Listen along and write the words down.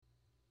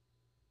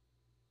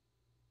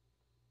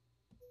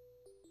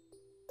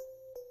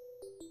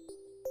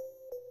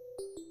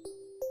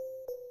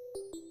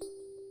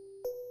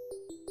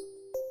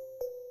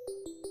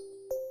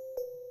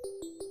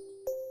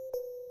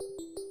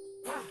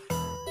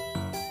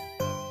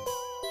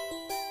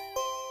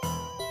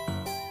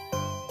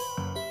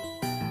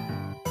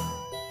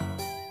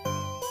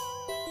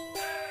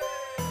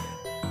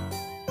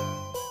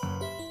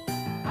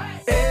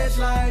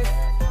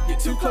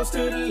too close to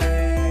the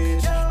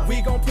ledge.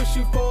 We gon' push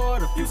you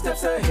forward a few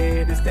steps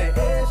ahead. It's that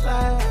edge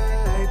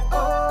life.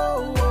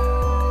 Oh,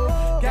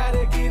 oh,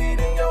 gotta get it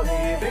in your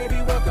head, baby.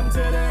 Welcome to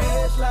the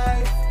edge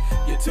life.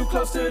 You're too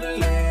close to the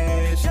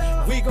ledge.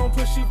 We gon'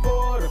 push you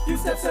forward a few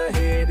steps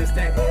ahead. It's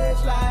that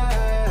edge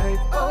life.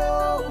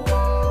 Oh,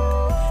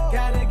 oh,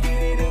 gotta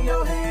get it in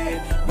your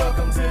head.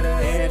 Welcome to the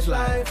edge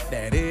life.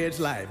 That edge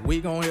life.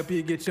 We gon' help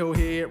you get your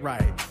head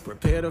right.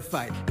 Prepare to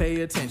fight.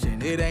 Pay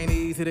attention. It ain't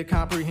easy to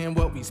comprehend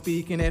what we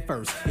speaking at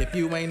first. If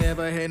you ain't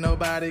never had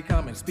nobody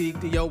come and speak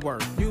to your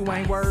worth, you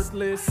ain't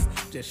worthless.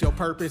 Just your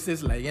purpose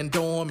is laying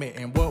dormant,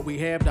 and what we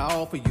have to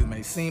offer you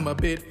may seem a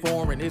bit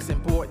foreign. It's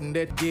important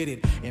that you get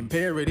it.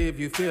 Imperative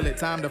you feel it.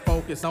 Time to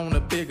focus on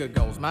the bigger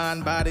goals.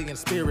 Mind, body, and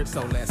spirit.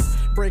 So let's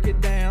break it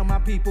down. My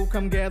people,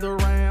 come gather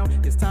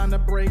around. It's time to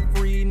break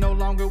free. No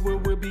longer will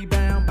we be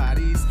bound by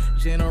these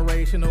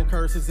generational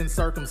curses and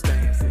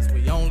circumstances.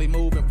 We only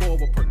moving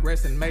forward,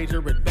 progressing major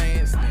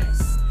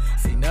advancements.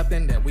 See,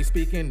 nothing that we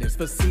speaking is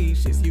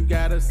facetious. You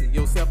gotta see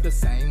yourself the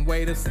same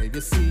way the Savior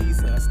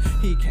sees us.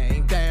 He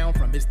came down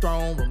from his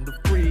throne room to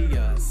free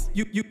us.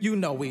 You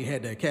know we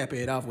had to cap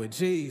it off with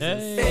Jesus.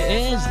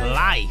 Hey, it's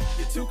life.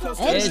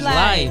 It's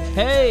life.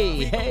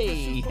 Hey.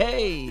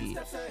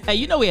 Hey,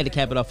 you know we had to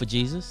cap it off with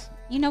Jesus.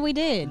 You know we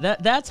did.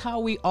 That's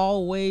how we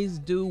always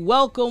do.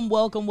 Welcome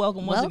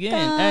once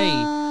again.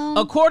 Hey.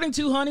 According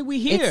to Honey, we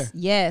here.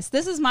 Yes,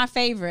 this is my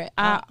favorite.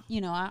 I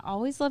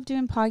always love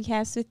doing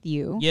podcasts with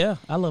you. Yeah,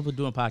 I love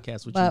doing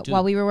podcasts with you too.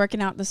 While we were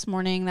working out this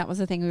morning, that was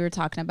the thing we were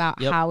talking about.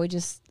 Yep. How we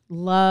just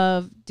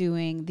love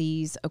doing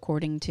these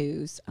according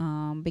tos,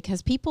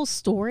 because people's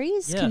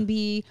stories can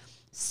be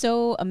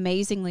so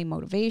amazingly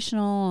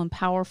motivational and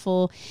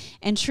powerful,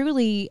 and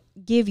truly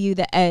give you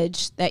the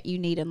edge that you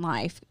need in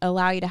life,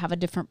 allow you to have a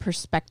different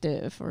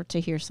perspective or to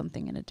hear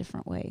something in a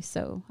different way.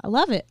 So I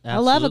love it. Absolutely.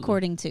 I love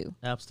According To.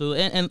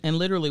 Absolutely. And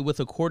literally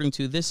with According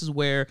To, this is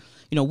where,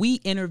 we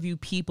interview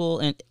people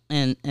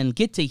and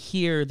get to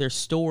hear their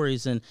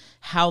stories and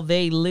how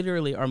they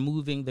literally are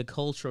moving the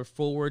culture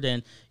forward.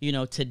 And,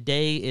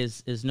 today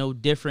is no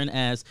different,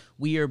 as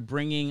we are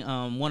bringing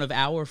one of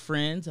our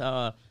friends,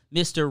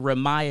 Mr.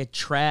 Remiah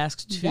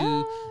Trask,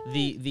 to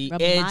the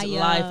Edge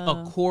Life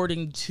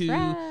According To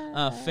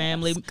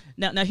family.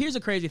 Now here's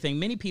a crazy thing.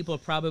 Many people are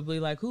probably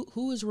like,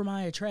 who is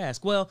Remiah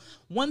Trask? Well,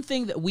 one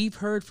thing that we've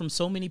heard from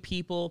so many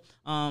people,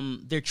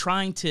 they're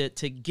trying to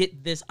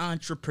get this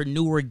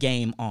entrepreneur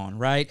game on,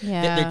 right?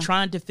 Yeah. They're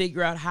trying to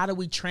figure out, how do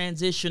we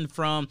transition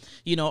from,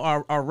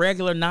 our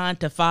regular 9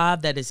 to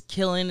 5 that is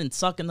killing and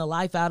sucking the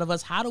life out of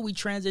us? How do we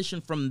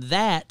transition from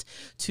that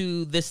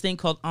to this thing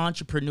called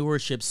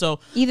entrepreneurship?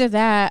 So either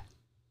that,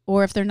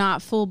 or if they're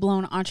not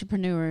full-blown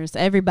entrepreneurs,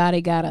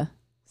 everybody got a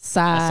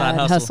side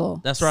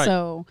hustle. That's right.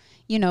 So,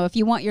 if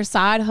you want your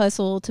side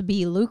hustle to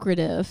be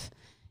lucrative,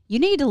 you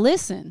need to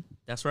listen.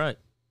 That's right.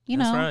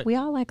 We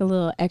all like a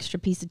little extra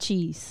piece of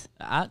cheese.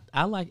 I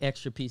like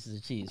extra pieces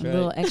of cheese, right? A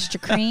little extra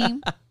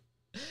cream.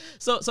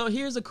 So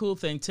here's a cool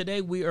thing.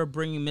 Today we are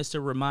bringing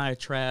Mr. Remiah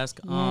Trask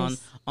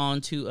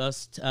onto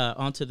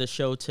the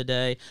show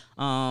today.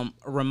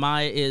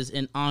 Remiah is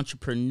an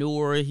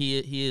entrepreneur.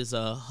 He is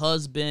a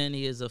husband.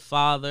 He is a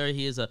father.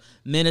 He is a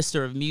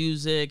minister of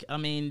music. I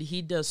mean,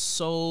 he does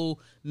so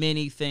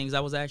many things. I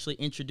was actually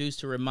introduced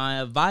to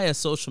Remiah via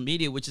social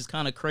media, which is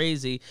kind of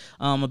crazy.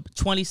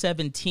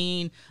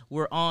 2017,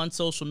 we're on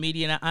social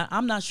media, and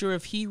I'm not sure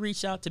if he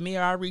reached out to me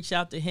or I reached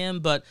out to him,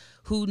 but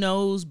who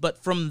knows?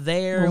 But from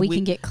there, we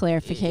can get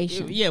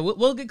clarification. Yeah,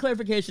 we'll get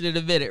clarification in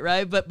a minute,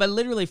 right? But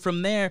literally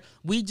from there,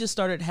 we just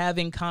started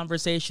having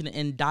conversation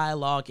and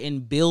dialogue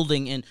and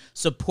building and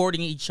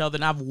supporting each other.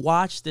 And I've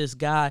watched this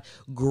guy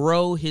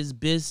grow his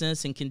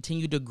business and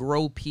continue to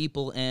grow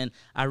people. And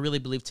I really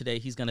believe today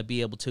he's going to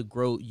be able to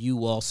grow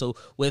you all. So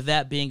with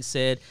that being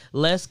said,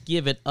 let's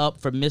give it up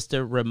for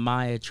Mr.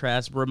 Remiah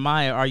Trask.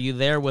 Remiah, are you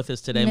there with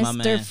us today, my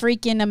man? Mr.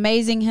 Freaking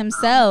Amazing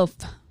himself.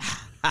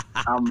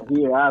 I'm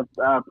here. I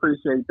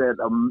appreciate that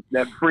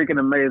freaking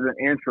amazing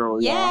intro,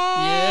 y'all.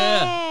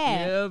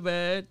 Yeah,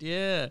 man.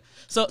 Yeah.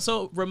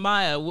 So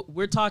Remiah,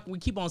 we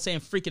keep on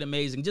saying freaking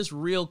amazing. Just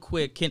real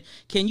quick,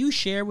 can you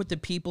share with the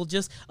people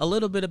just a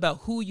little bit about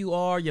who you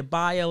are, your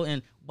bio,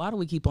 and why do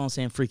we keep on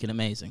saying freaking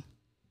amazing?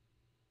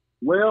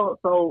 Well,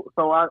 so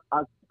I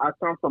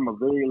come from a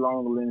very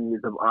long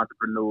lineage of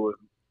entrepreneurs.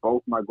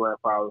 Both my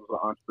grandfathers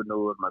were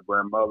entrepreneurs. My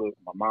grandmothers,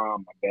 my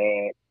mom, my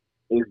dad.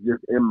 It's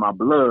just in my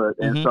blood,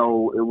 and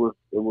so it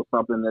was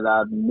something that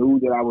I knew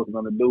that I was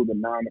going to do. The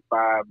 9 to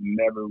 5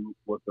 never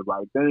was the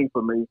right thing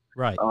for me.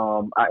 Right.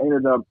 I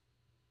ended up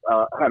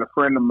had a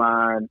friend of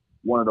mine,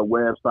 one of the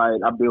websites.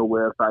 I build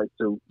websites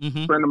too.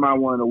 A friend of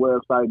mine, one of the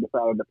websites,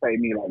 decided to pay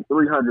me like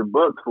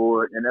 $300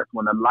 for it, and that's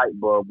when the light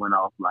bulb went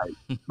off. Like,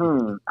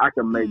 I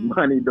can make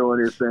money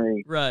doing this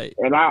thing. Right.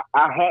 And I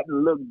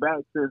hadn't looked back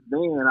since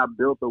then. I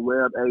built a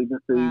web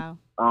agency. Wow.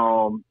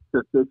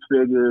 To 6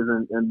 figures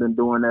and been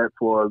doing that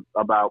for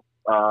about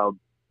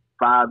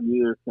 5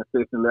 years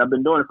consistently. I've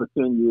been doing it for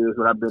 10 years,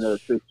 but I've been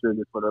at 6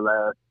 figures for the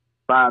last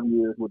 5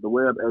 years with the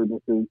web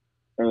agency.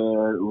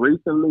 And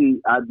recently,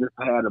 I just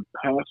had a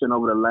passion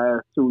over the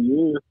last 2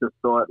 years to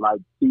start like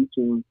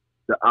teaching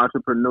the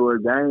entrepreneur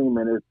game,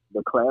 and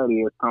the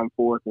clarity has come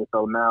forth. And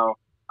so now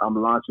I'm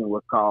launching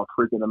what's called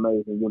Freaking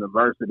Amazing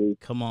University,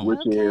 Come on.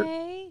 which is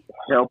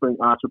helping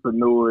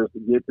entrepreneurs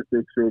get to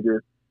six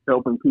figures,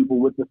 helping people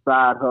with the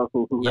side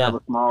hustles who have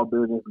a small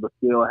business but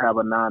still have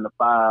a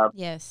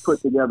 9-to-5,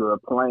 put together a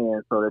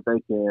plan so that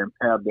they can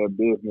have their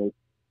business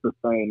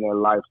sustain their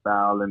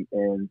lifestyle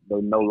and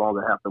they no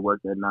longer have to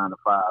work their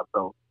 9-to-5.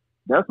 So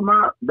that's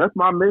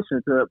my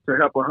mission to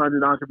help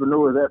 100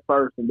 entrepreneurs at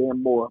first and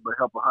then more, but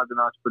help 100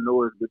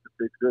 entrepreneurs get to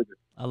six figures.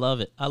 I love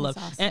it. I love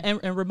it. Awesome.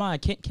 And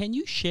Ramaya, can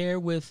you share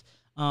with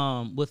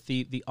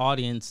the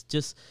audience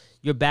just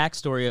your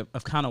backstory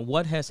of kind of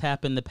what has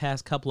happened the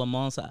past couple of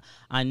months?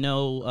 I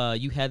know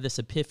you had this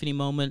epiphany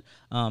moment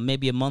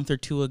maybe a month or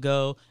two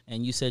ago,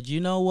 and you said, you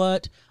know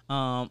what,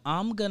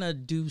 I'm going to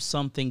do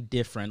something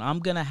different. I'm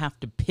going to have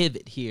to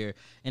pivot here.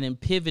 And in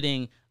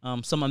pivoting,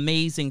 some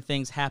amazing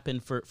things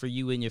happened for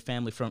you and your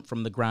family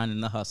from the grind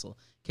and the hustle.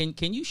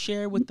 Can you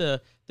share with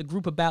the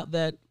group about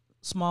that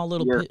small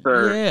little yes,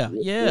 sir. Yeah.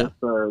 Yes,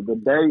 sir. The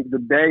day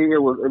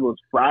it was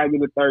Friday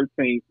the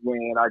 13th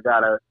when I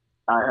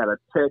had a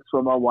text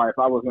from my wife.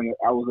 I was in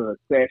a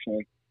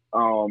session,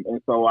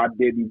 and so I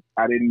didn't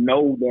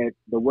know that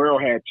the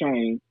world had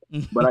changed.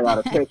 But I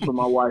got a text from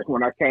my wife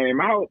when I came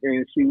out,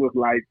 and she was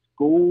like,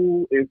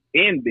 "School is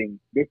ending.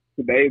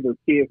 Today's the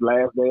kids'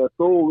 last day of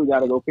school. We got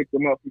to go pick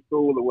them up from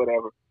school or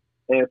whatever."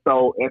 And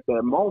so at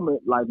that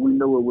moment, like, we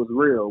knew it was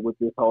real with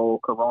this whole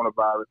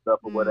coronavirus stuff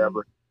or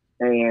whatever.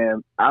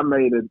 And I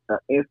made an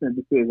instant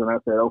decision. I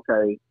said,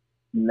 okay,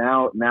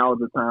 now is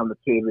the time to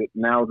pivot.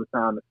 Now is the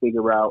time to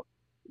figure out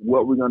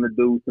what we're going to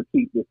do to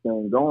keep this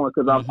thing going.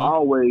 Because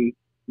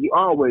you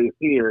always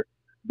hear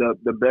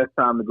the best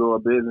time to grow a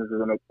business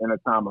is in a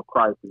time of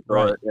crisis,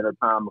 or in a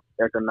time of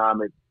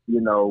economic,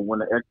 when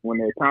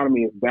the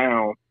economy is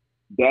down,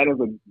 that is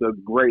the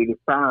greatest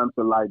time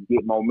to like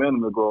get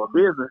momentum to grow a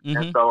business.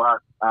 And so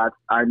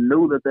I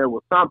knew that there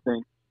was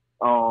something.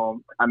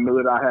 I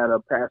knew that I had a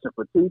passion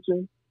for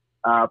teaching.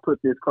 I put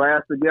this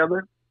class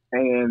together,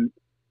 and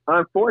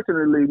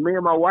unfortunately, me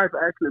and my wife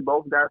actually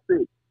both got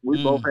sick.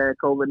 We both had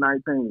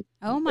COVID-19.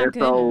 Oh my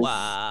goodness! So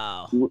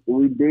wow.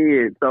 We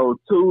did. So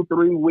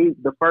 2-3 weeks,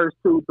 the first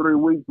 2-3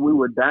 weeks, we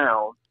were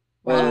down.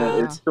 Wow.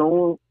 And as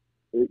soon,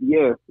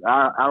 yes,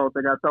 I don't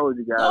think I told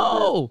you guys.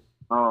 No.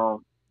 That.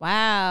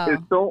 Wow.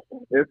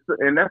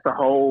 And that's a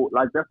whole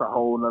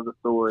nother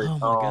story. Oh my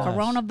gosh.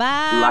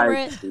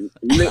 Coronavirus.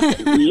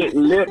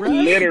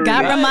 Literally.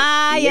 Got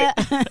Ramaya.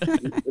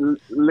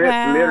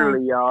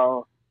 Literally,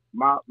 y'all.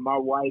 My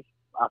wife,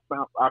 I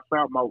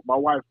found my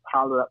wife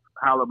hollered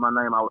my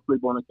name. I was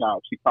asleep on the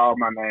couch. She called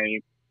my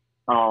name.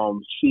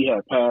 She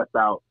had passed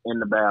out in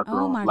the bathroom.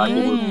 Oh my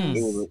goodness.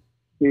 It was a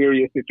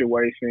serious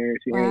situation.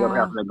 She ended up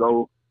having to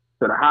go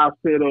to the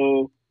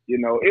hospital.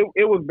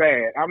 It was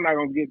bad. I'm not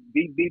gonna get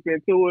deep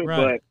into it,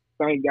 but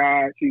thank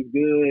God she's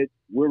good.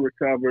 We're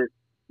recovered,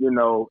 and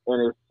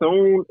as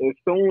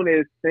soon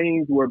as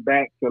things were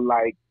back to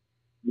like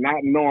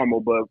not normal,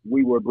 but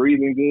we were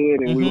breathing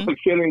good and we were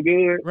feeling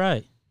good.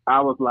 Right.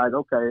 I was like,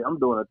 okay, I'm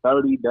doing a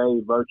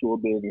 30-day virtual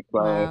business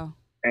class,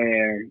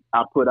 and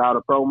I put out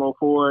a promo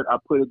for it. I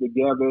put it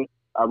together.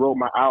 I wrote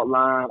my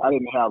outline. I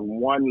didn't have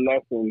one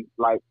lesson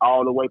like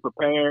all the way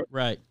prepared.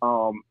 Right.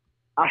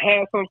 I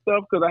had some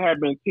stuff because I had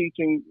been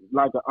teaching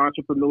like an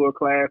entrepreneur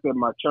class at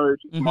my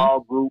church, small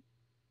group.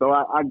 So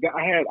I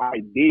had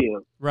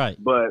ideas, right?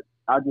 But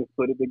I just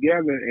put it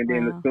together, and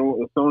then as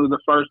soon as the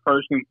first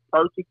person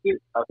purchased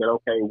it, I said,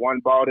 okay,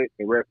 one bought it,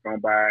 the rest gonna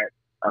buy it.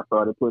 I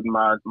started putting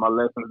my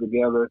lessons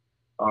together,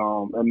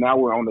 and now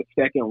we're on the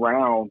second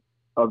round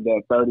of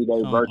that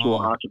 30-day virtual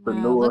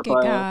entrepreneur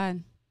class.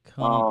 Look at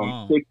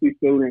God. 60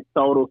 students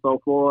total so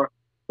far.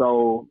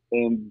 So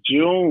in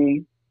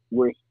June,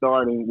 we're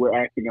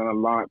actually going to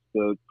launch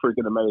the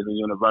Freaking Amazing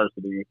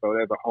University. So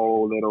there's a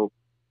whole little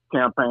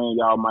campaign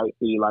y'all might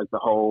see, like the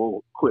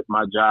whole quit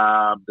my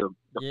job, the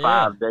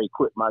 5-day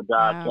quit my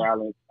job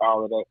challenge,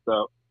 all of that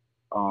stuff.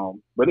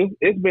 But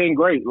it's been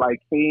great, like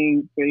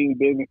seeing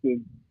businesses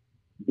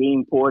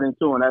being poured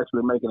into and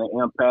actually making an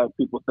impact,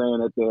 people saying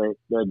that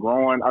they're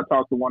growing. I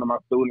talked to one of my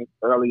students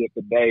earlier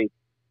today.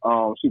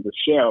 She's a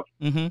chef.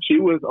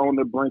 She was on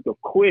the brink of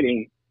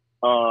quitting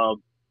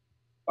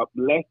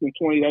less than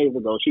 20 days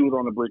ago. She was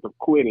on the brink of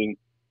quitting.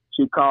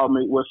 She called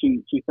me. Well,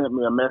 she sent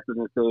me a message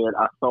and said,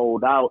 I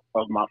sold out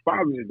of my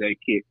Father's Day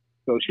kit.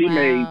 So she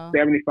made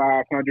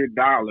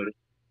 $7,500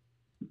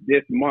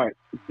 this month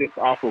just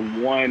off of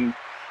one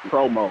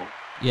promo.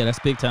 Yeah, that's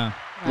big time.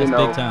 That's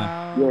big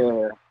time.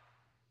 Yeah.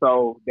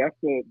 So that's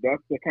the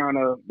kind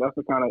of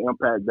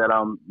impact that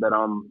I'm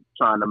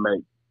trying to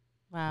make.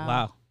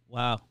 Wow.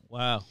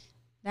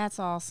 That's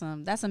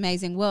awesome. That's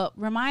amazing. Well,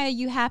 Ramaya,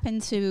 you happen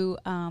to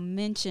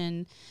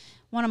mention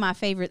one of my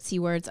favorite C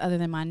words other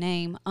than my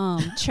name,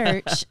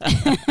 church.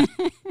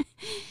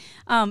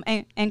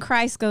 And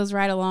Christ goes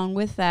right along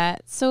with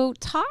that. So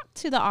talk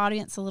to the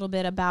audience a little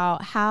bit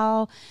about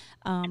how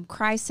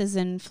Christ has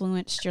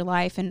influenced your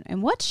life,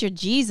 and what's your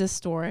Jesus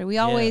story? We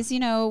always,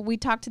 we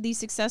talk to these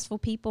successful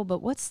people,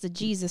 but what's the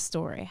Jesus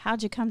story?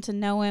 How'd you come to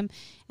know him,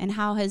 and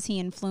how has he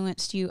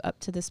influenced you up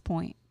to this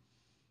point?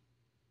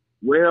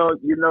 Well,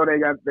 they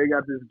got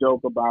this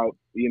joke about,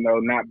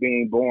 not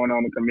being born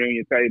on the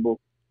communion table.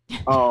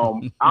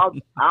 I'm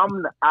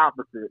the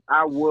opposite.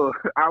 I was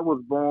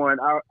born,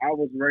 I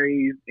was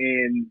raised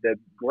in the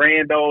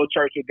grand old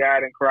Church of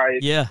God in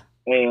Christ. Yeah.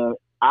 And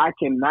I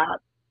cannot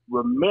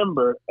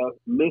remember us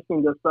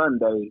missing a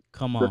Sunday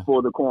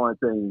before the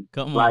quarantine.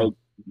 Like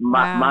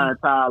my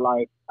entire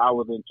life, I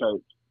was in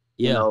church.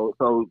 Yeah.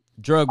 So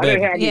drug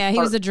baby. He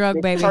was a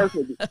drug baby.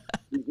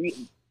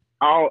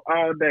 all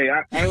day.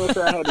 I ain't gonna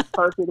say I had this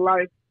perfect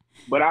life,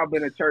 but I've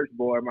been a church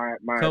boy my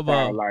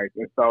entire life,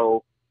 and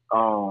so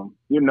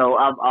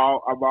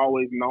I've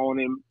always known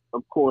him.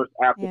 Of course,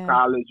 after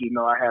college,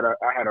 I had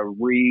a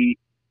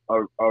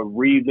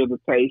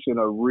revisitation,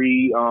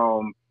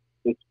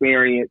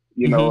 experience,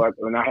 and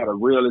I had a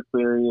real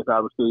experience. I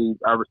received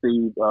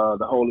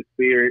the Holy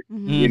Spirit,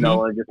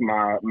 and just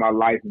my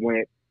life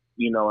went,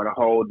 in a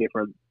whole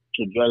different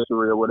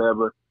trajectory or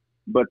whatever.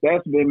 But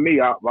that's been me.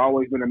 I've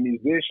always been a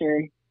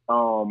musician.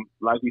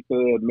 Like you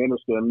said,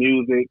 minister of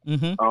music.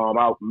 Me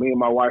and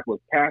my wife was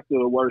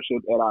pastor of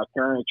worship at our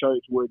current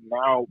church. We're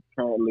now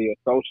currently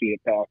associate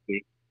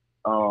pastor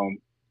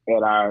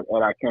at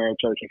our current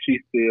church, and she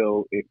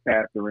still is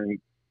pastoring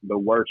the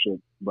worship,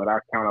 but I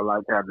kind of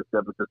like have to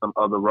step into some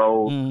other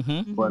roles.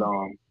 But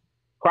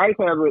Christ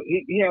has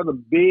a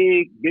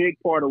big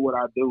part of what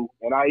I do,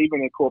 and I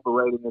even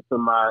incorporated into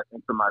my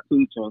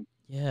teaching.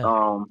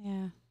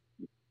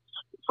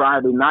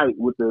 Friday night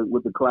with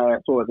the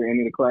class, towards the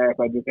end of the class,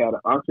 I just had an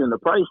unction to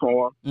pray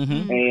for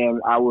them,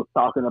 and I was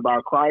talking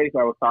about Christ.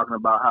 I was talking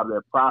about how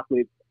their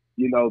prophets,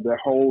 their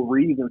whole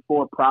reason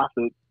for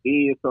profit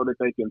is so that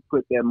they can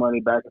put their money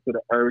back into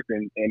the earth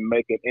and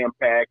make an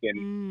impact.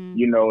 And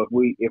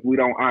if we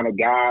don't honor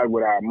God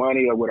with our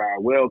money or with our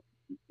wealth,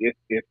 it's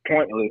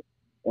pointless.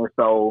 And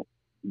so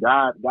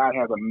God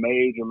has a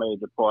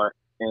major part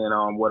in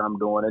what I'm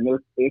doing, and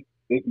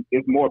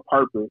it's more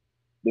purpose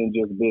than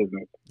just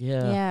business.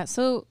 Yeah.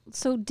 So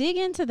dig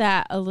into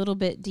that a little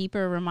bit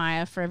deeper,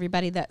 Remiah, for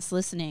everybody that's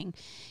listening.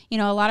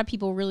 A lot of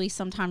people really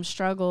sometimes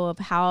struggle of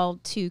how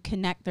to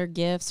connect their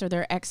gifts or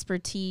their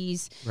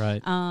expertise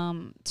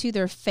to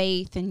their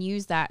faith and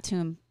use that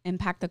to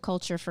impact the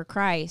culture for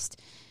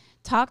Christ.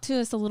 Talk to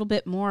us a little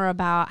bit more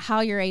about how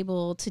you're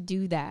able to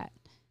do that.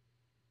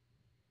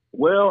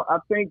 Well, I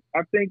think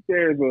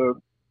there's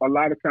a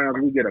lot of times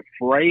we get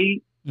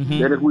afraid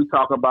that if we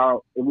talk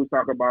about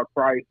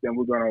Christ, then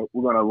we're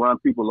gonna run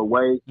people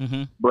away.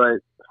 But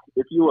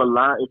if your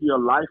life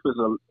is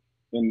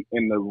in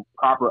the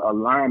proper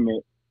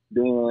alignment,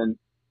 then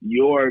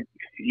your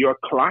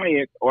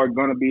clients are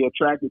gonna be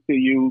attracted to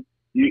you.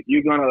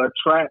 You're gonna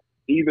attract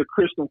either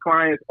Christian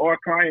clients or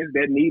clients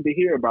that need to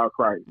hear about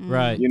Christ.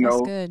 Right.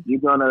 That's good.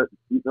 You're gonna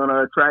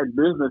attract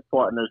business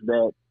partners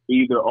that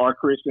either are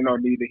Christian or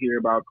need to hear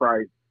about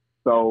Christ.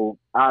 So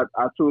I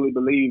truly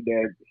believe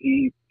that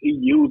he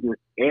uses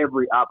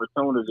every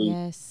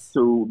opportunity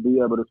to be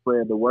able to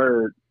spread the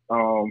word.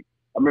 I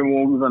remember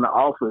when we was in the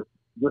office,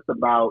 just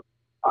about,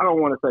 I don't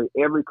want to say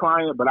every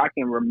client, but I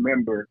can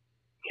remember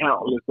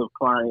countless of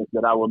clients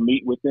that I would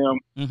meet with them,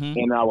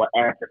 and I would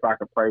ask if I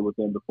could pray with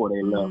them before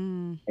they left,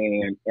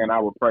 and I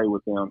would pray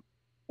with them,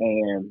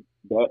 and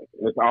that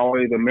it's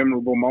always a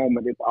memorable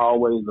moment. It's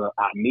always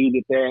I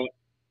needed that,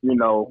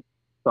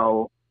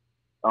 So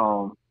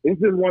it's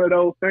just one of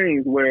those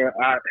things where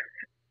I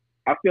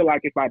feel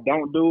like if I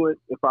don't do it,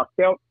 if I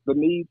felt the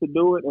need to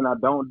do it and I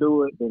don't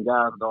do it, then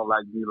God's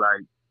gonna be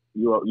like,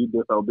 you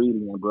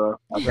disobedient, bro.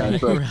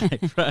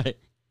 Right.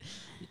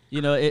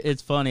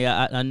 It's funny.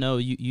 I know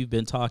you've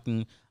been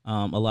talking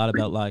a lot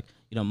about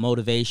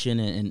motivation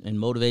and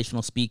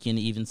motivational speaking,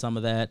 even some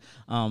of that.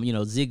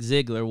 Zig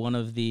Ziglar, one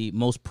of the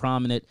most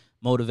prominent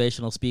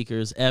motivational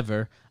speakers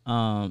ever.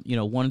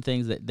 One of the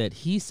things that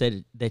he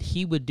said that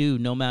he would do,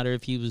 no matter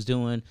if he was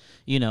doing,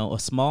 a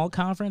small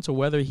conference or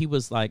whether he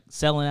was like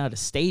selling out a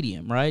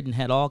stadium, right, and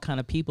had all kind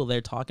of people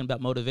there talking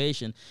about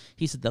motivation.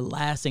 He said the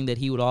last thing that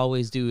he would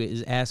always do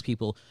is ask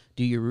people,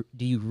 do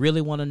you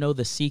really want to know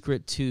the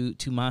secret to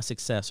my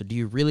success, or do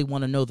you really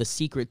want to know the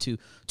secret to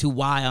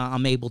why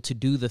I'm able to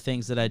do the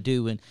things that I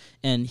do?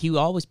 And he would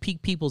always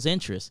pique people's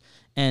interest.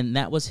 And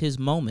that was his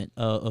moment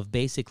of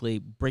basically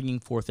bringing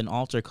forth an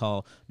altar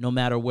call, no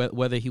matter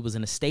whether he was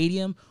in a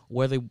stadium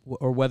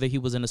or whether he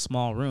was in a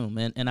small room.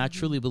 And I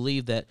truly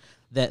believe that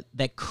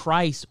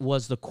Christ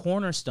was the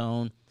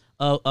cornerstone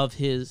of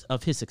his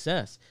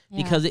success,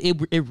 because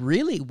it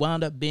really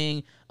wound up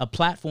being a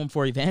platform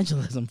for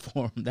evangelism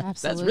for him.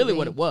 That's really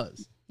what it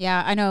was.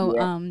 Yeah, I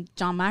know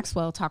John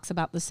Maxwell talks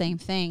about the same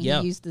thing.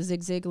 Yeah. He used the Zig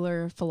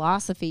Ziglar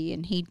philosophy,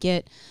 and he'd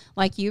get,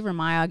 like you,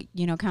 Remiah,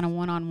 kind of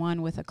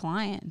one-on-one with a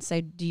client and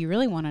say, do you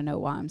really want to know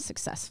why I'm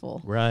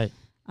successful? Right.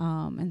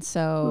 And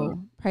so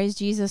praise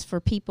Jesus for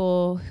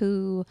people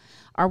who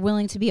are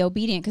willing to be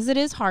obedient, because it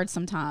is hard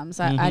sometimes.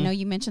 I know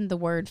you mentioned the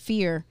word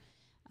fear.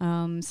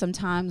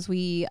 Sometimes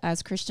we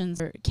as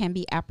Christians can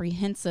be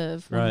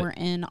apprehensive when we're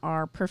in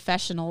our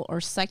professional or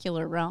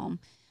secular realm,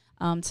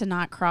 to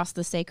not cross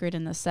the sacred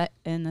and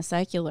the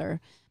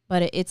secular,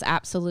 but it's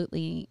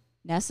absolutely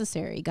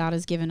necessary. God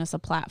has given us a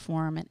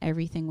platform in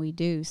everything we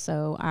do.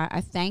 So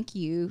I thank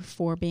you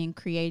for being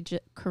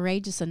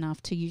courageous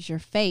enough to use your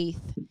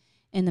faith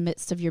in the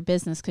midst of your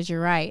business, because you're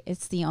right.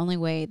 It's the only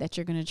way that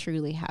you're going to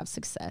truly have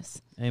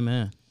success.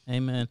 Amen.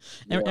 Amen.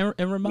 And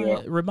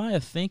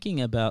Remiah,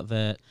 thinking about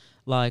that,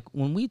 like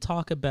when we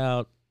talk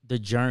about the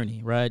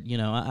journey, right? You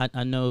know,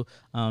 I know,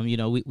 you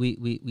know,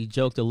 we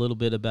joked a little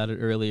bit about it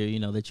earlier, you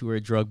know, that you were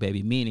a drug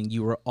baby, meaning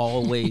you were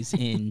always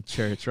in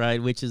church, right?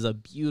 Which is a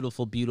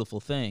beautiful, beautiful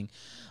thing.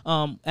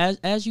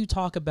 As you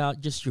talk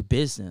about just your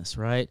business,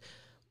 right?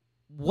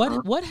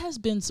 What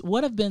have been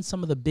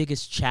some of the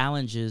biggest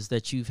challenges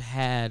that you've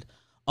had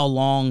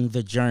along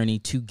the journey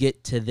to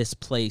get to this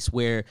place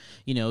where,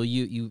 you know,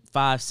 you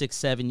 5, 6,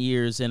 7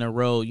 years in a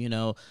row, you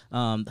know,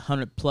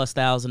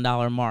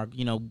 $100,000+ mark,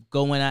 you know,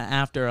 going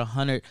after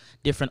 100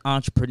 different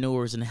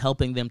entrepreneurs and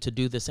helping them to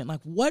do this? And like,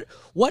 what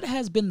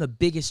has been the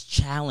biggest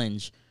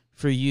challenge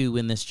for you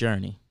in this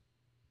journey?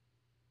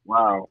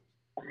 Wow,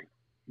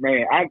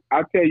 man,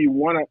 I tell you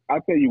one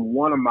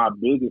of my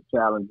biggest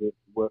challenges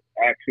was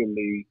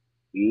actually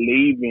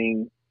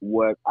leaving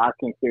what I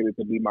consider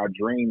to be my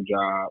dream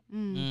job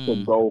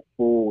to go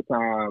full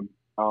time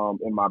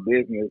in my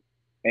business.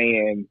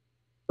 And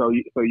so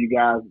you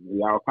guys,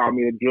 y'all call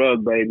me a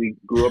drug baby.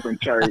 Grew up in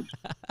church.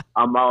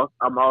 I'm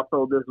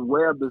also this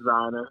web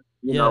designer,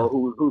 you know,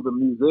 who's a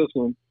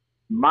musician.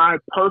 My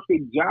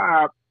perfect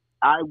job,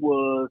 I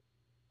was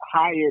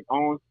hired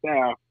on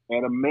staff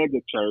at a mega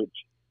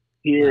church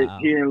here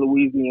in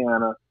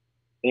Louisiana,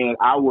 and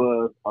I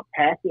was a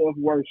pastor of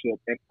worship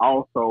and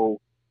also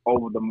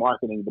over the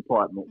marketing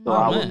department. So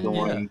I was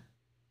doing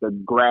the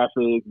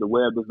graphics, the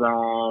web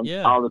design,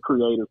 all the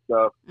creative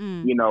stuff.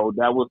 You know,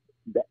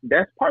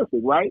 that's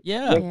perfect, right?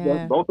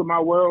 That's both of my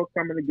worlds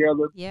coming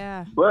together.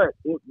 Yeah. But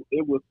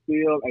it was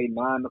still a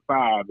 9 to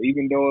 5,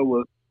 even though it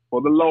was for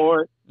the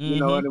Lord, you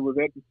know, and it was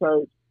at the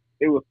church.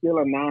 It was still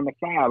a 9 to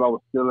 5. I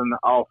was still in the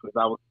office.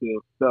 I was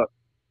still stuck,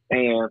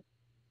 and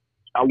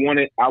I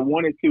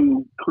wanted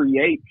to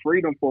create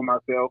freedom for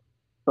myself.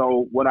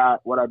 So what I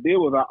did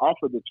was I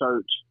offered the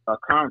church a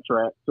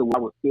contract so I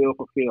would still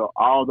fulfill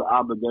all the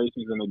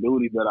obligations and the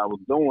duties that I was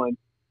doing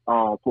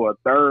for a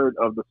third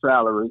of the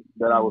salary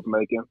that I was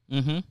making.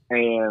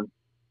 And,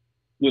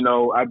 you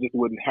know, I just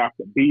wouldn't have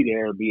to be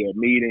there, be at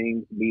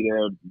meetings, be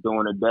there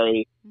during the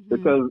day.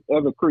 Because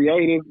as a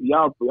creative,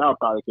 y'all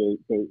probably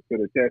could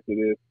attest to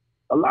this.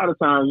 A lot of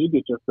times you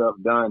get your stuff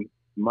done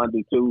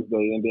Monday,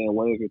 Tuesday, and then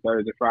Wednesday,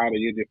 Thursday, Friday,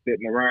 you're just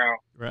sitting around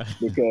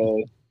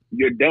because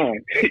you're done,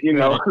 you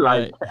know,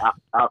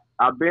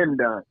 I've been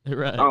done.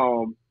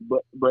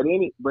 But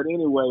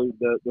anyway,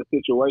 the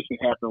situation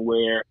happened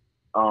where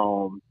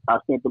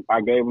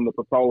I gave them the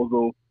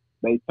proposal.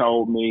 They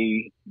told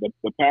me,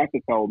 the pastor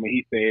told me,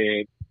 he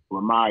said,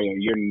 Remiah,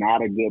 you're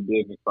not a good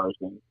business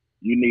person.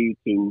 You need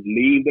to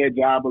leave that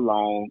job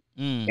alone.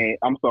 And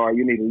I'm sorry,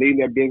 you need to leave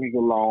that business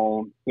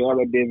alone, sell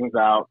that business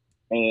out,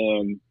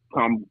 and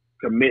come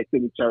commit to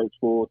the church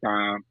full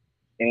time.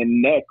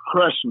 And that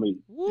crushed me.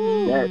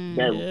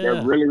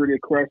 That really, really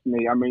crushed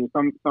me. I mean,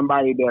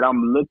 somebody that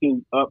I'm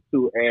looking up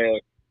to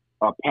as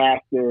a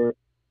pastor,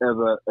 as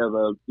a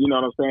you know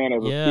what I'm saying,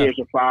 as a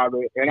spiritual father.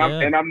 And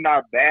I'm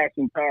not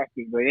bashing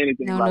pastors or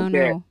anything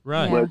that.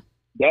 Right. But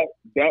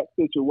that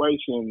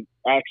situation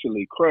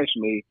actually crushed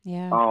me.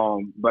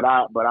 But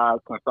I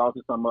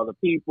consulted some other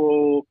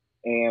people,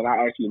 and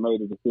I actually made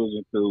a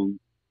decision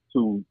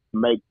to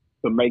make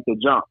the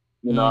jump.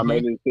 You know, I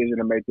made a decision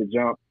to make the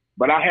jump.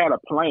 But I had a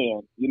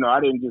plan. You know,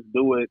 I didn't just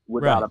do it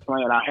without a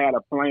plan. I had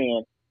a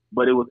plan,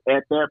 but it was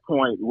at that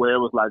point where it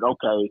was like,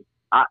 okay,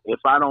 if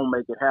I don't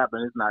make it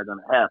happen, it's not going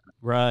to happen.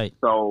 Right.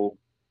 So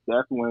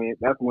that's when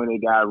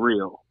it got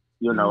real.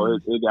 You know,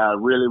 it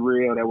got really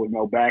real. There was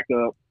no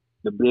backup.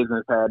 The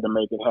business had to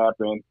make it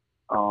happen.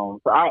 So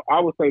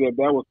I would say that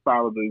was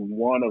probably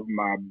one of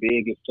my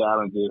biggest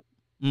challenges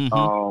in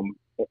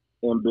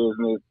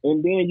business.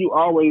 And then you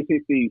always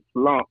hit these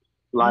slumps,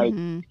 like.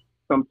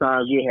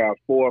 Sometimes you have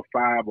 4,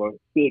 5, or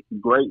 6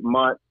 great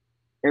months,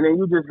 and then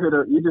you just hit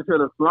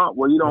a slump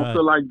where you don't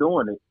feel like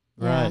doing it.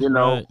 Right. You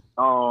know,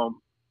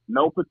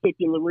 no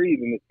particular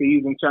reason. The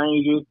season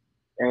changes,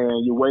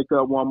 and you wake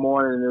up one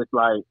morning and it's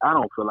like, I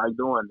don't feel like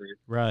doing this.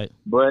 Right.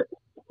 But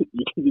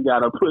you got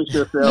to push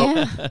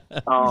yourself. You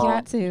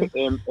got to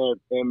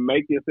and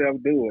make yourself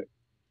do it.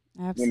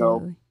 Absolutely. You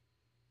know,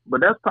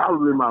 but that's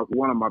probably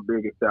one of my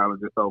biggest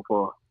challenges so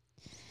far.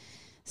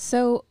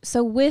 So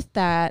with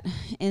that,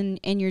 in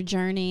your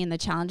journey and the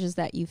challenges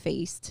that you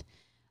faced,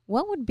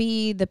 what would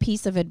be the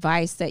piece of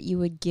advice that you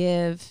would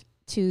give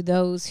to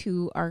those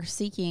who are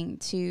seeking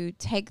to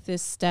take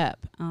this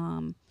step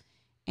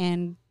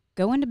and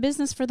go into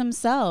business for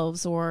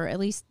themselves, or at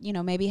least, you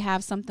know, maybe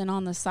have something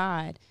on the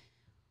side?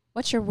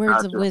 What's your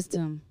words of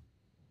wisdom?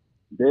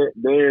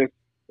 There's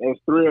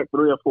three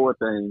or four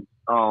things.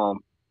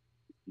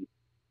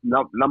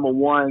 Number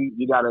one,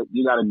 you gotta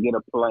get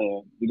a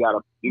plan. You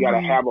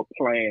gotta have a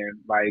plan.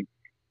 Like,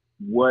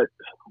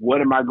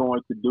 what am I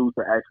going to do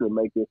to actually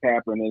make this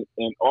happen? And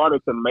in order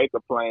to make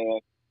a plan,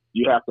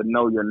 you have to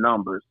know your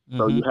numbers.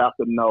 So you have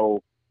to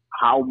know,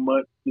 how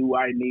much do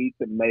I need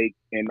to make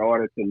in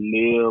order to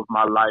live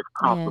my life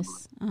comfortably?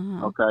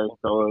 Yes. Okay,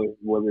 so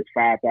was it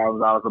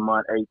 $5,000 a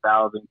month,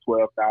 8,000,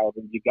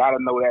 12,000? You got to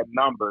know that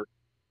number,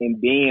 and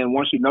then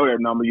once you know that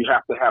number, you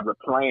have to have a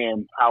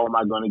plan. How am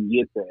I going to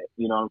get that?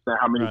 You know what I'm saying?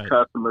 How many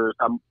customers?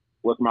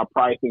 What's my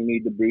pricing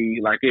need to be?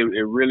 Like,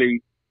 you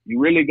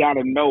really got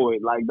to know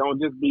it. Like,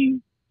 don't just be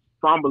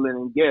fumbling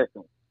and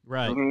guessing.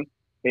 Right. Mm-hmm.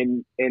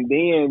 And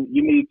then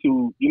you need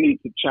to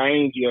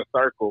change your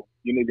circle.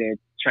 You need to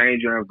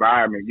change your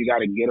environment. You got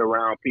to get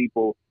around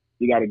people.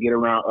 You got to get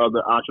around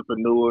other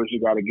entrepreneurs. You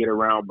got to get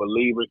around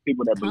believers,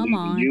 people that believe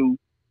in you,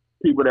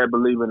 people that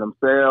believe in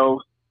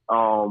themselves,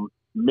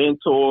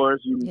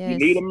 mentors. You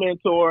need a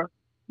mentor,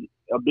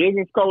 a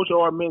business coach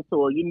or a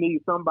mentor. You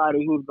need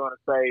somebody who's going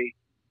to say,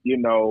 you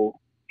know,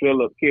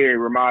 Philip, Kerry,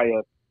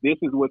 Ramaya, this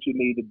is what you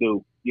need to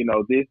do. You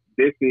know, this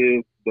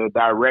is the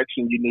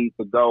direction you need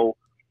to go.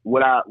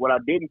 What I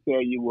didn't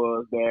tell you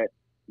was that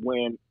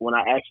when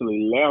I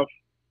actually left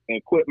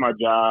and quit my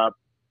job,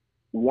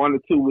 1 or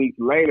 2 weeks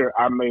later,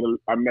 I met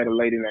a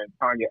lady named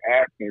Tanya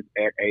Atkins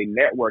at a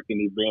networking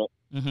event.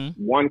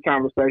 Mm-hmm. One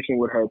conversation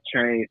with her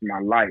changed my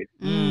life.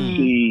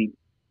 She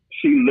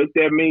looked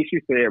at me. She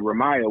said,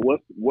 "Ramaya,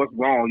 what's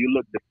wrong? You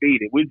look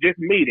defeated. We're just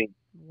meeting."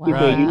 Wow. She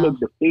said, "You look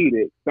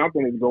defeated.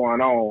 Something is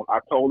going on." I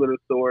told her the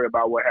story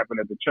about what happened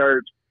at the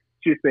church.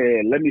 She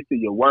said, "Let me see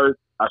your work."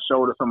 I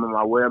showed her some of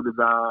my web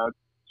designs.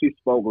 She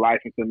spoke life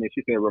into me.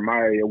 She said,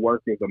 "Ramaya, your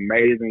work is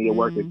amazing. Your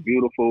work is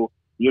beautiful.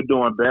 You're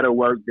doing better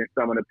work than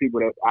some of the people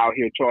that's out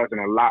here charging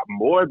a lot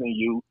more than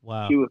you."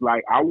 Wow. She was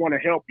like, "I want to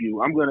help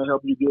you. I'm going to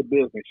help you get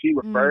business." She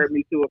referred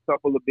me to a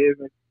couple of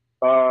business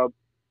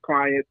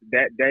clients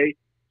that day.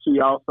 She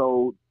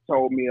also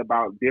told me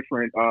about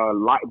different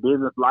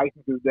business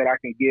licenses that I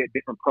can get,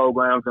 different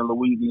programs in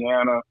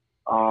Louisiana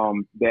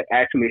that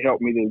actually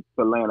helped me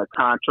to land a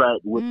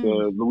contract with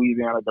the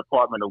Louisiana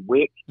Department of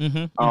WIC.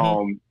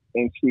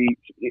 And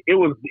it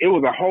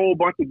was a whole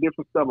bunch of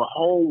different stuff, a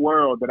whole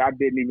world that I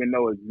didn't even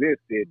know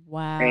existed.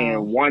 Wow.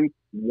 And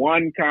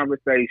one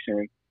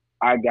conversation,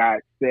 I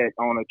got set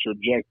on a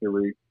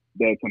trajectory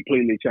that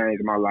completely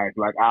changed my life.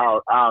 Like,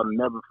 I'll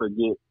never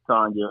forget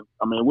Tanya.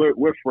 I mean,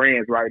 we're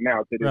friends right now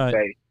to this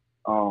day.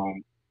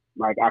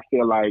 Like, I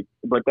feel like,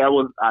 but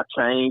I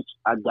changed.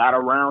 I got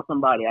around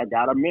somebody. I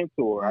got a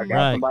mentor. I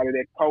got somebody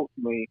that coached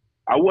me.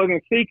 I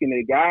wasn't seeking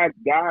it. God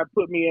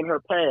put me in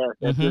her path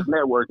at this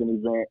networking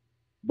event.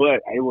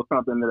 But it was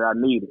something that I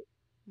needed.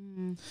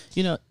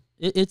 You know,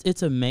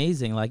 it's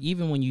amazing. Like,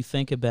 even when you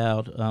think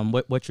about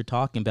what you're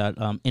talking about,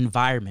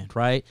 environment,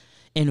 right?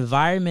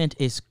 Environment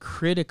is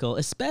critical,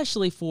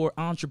 especially for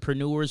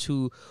entrepreneurs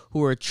who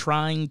are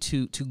trying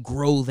to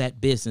grow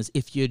that business.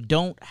 If you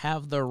don't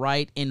have the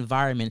right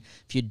environment,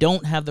 if you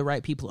don't have the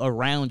right people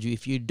around you,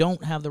 if you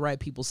don't have the right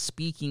people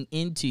speaking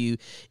into you,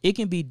 it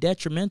can be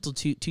detrimental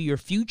to your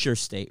future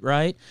state,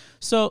 right?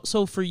 So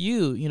for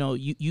you, you know,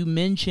 you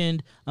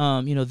mentioned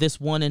this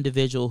one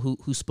individual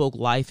who spoke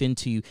life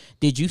into you.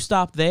 Did you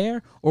stop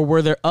there, or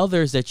were there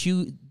others that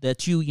you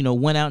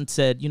went out and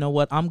said, you know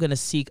what, I'm going to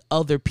seek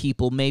other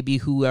people maybe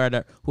who are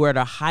at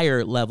a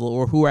higher level,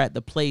 or who are at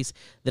the place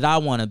that I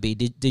want to be?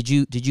 Did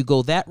you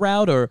go that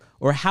route, or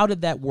how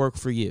did that work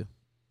for you?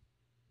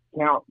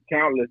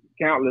 Countless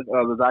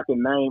others. I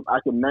can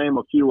name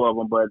a few of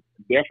them, but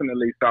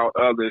definitely saw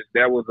others.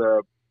 There was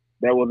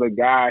a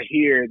guy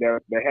here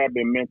that had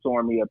been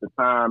mentoring me at the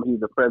time. He's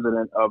the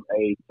president of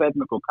a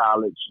technical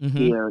college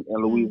here in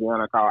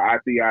Louisiana called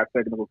ICI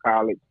Technical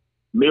College.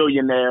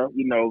 Millionaire,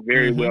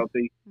 very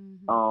wealthy.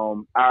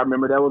 I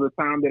remember there was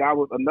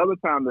another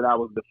time that I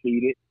was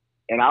defeated,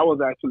 and I was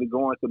actually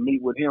going to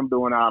meet with him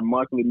during our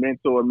monthly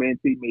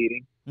mentor-mentee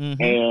meeting.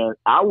 And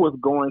I was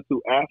going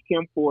to ask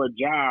him for a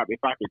job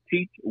if I could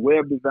teach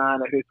web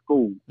design at his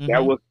school. I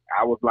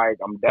was like,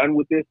 I'm done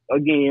with this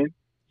again.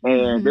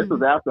 And this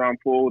was after I'm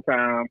full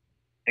time.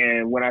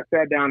 And when I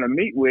sat down to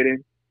meet with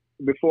him,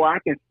 before I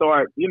can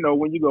start,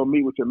 when you go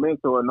meet with your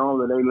mentor,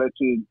 normally they let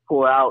you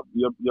pour out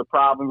your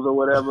problems or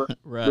whatever.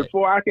 Right.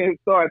 Before I can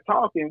start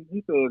talking,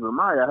 he says,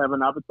 "Ramaya, I have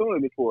an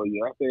opportunity for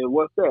you." I said,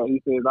 "What's that?"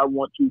 He says, "I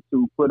want you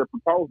to put a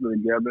proposal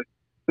together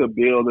to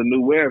build a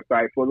new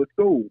website for the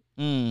school."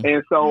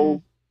 And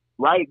so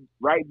right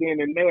then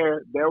and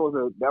there was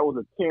a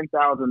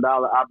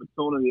 $10,000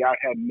 opportunity. I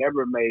had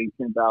never made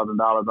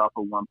 $10,000 off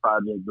of one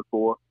project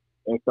before.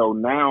 And so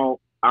now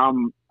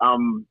I'm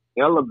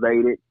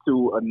elevated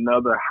to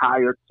another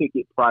higher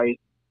ticket price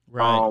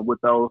with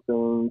those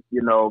things,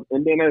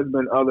 And then there's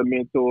been other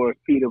mentors,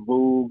 Peter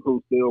Voog,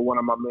 who's still one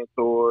of my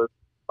mentors,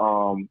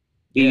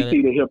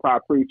 E.T. the hip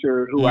hop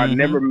preacher, who I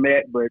never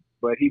met, but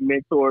he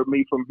mentored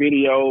me from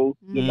videos,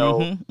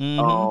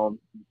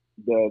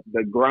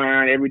 the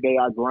grind. Every day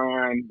I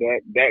grind.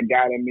 That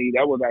got in me.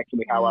 That was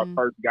actually how I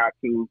first got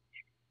to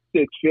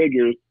six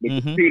figures.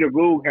 Because Peter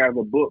Voog has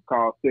a book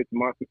called 6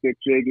 Months to Six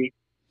Figures,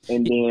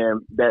 and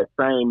then that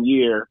same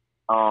year,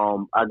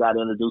 I got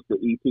introduced to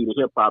E.T. the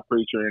Hip Hop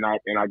Preacher, and I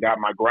got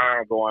my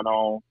grind going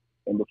on.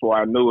 And before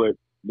I knew it,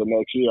 the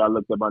next year I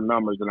looked at my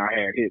numbers and I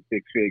had hit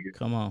six figures.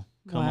 Come on.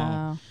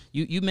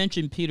 You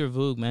mentioned Peter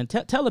Voog, man.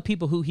 Tell the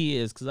people who he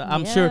is, because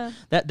I'm sure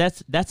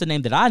that's a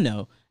name that I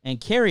know and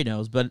Carrie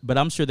knows, but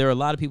I'm sure there are a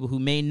lot of people who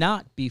may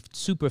not be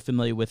super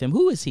familiar with him.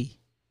 Who is he?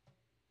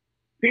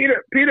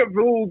 Peter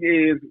Voog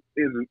is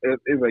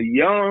a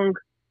young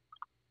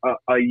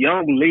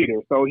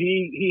leader. So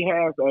he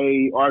has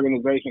a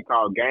organization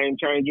called Game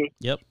Changers.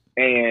 Yep.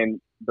 And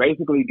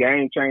basically,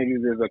 Game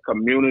Changers is a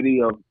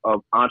community of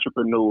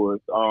entrepreneurs.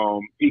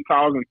 They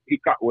call him,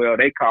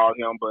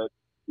 but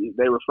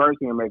they refer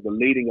to him as the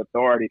leading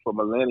authority for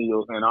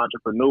millennials and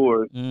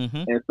entrepreneurs.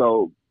 And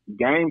so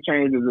Game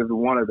Changers is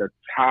one of the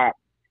top,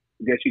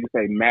 I guess you could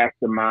say,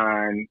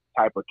 mastermind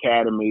type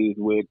academies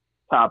with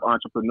top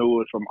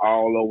entrepreneurs from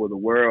all over the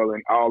world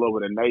and all over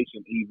the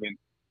nation even.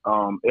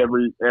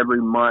 Every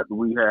month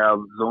we have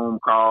Zoom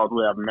calls,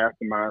 we have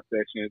mastermind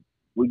sessions.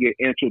 We get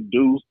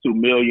introduced to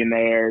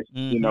millionaires.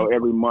 You know,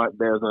 every month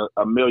there's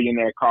a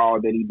millionaire call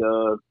that he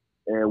does,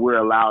 and we're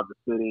allowed to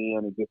sit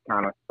in and just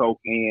kind of soak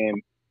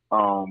in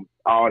all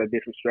the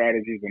different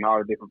strategies and all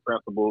the different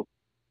principles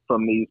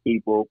from these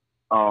people.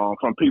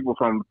 From people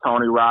from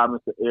Tony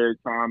Robbins to Eric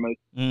Thomas,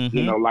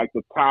 you know, like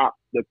the top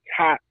of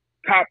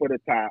the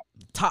top.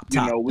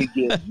 You know, we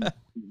get the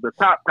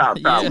top.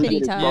 Yeah. We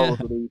get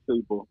exposed to these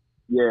people.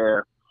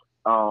 Yeah.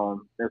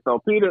 And so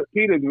Peter's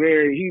he's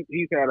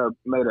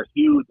made a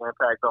huge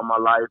impact on my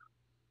life.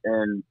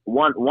 And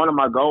one of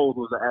my goals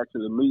was to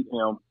actually meet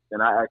him,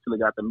 and I actually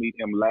got to meet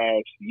him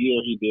last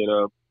year. He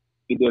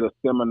did a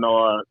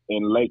seminar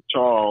in Lake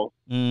Charles,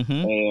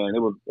 and it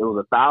was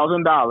 $1,000,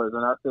 and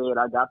I said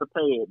I got to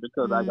pay it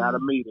because I got to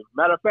meet him.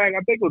 Matter of fact,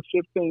 I think it was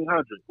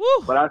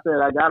 $1,500, but I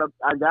said I gotta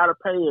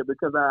pay it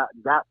because I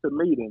got to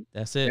meet him.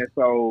 That's it. And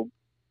so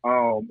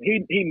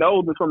he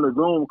knows it from the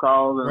Zoom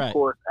calls, and of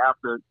course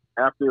after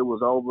it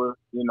was over,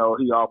 you know,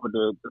 he offered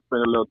to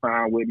spend a little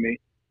time with me,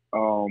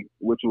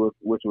 which was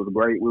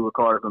great. We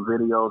recorded some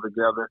videos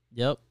together.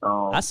 Yep,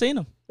 I seen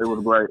him. It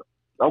was great.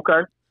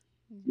 Okay,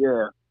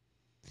 yeah.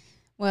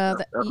 Well,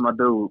 that's my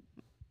dude.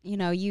 You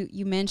know,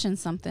 you mentioned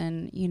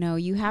something. You know,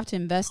 you have to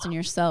invest in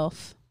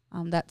yourself.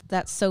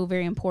 That's so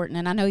very important.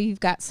 And I know you've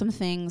got some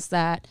things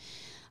that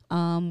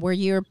where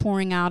you're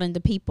pouring out into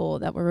people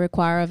that will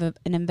require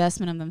an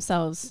investment of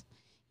themselves.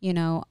 You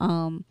know,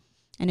 and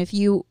if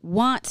you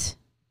want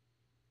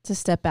to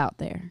step out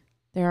there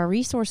are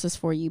resources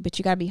for you, but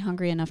you got to be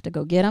hungry enough to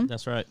go get them.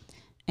 That's right.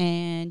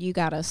 And you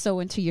got to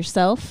sow into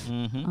yourself,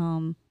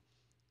 and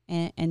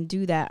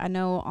do that. I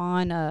know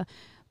on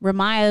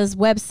Ramiah's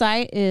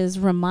website is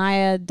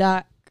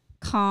ramiah.com.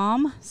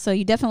 So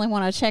you definitely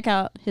want to check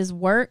out his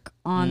work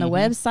on the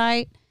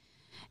website.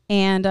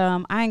 And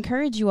I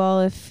encourage you all,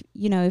 if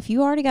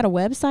you already got a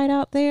website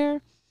out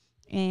there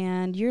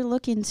and you're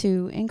looking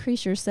to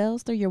increase your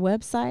sales through your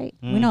website,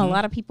 we know a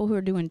lot of people who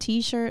are doing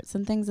T-shirts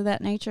and things of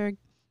that nature.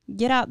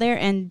 Get out there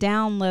and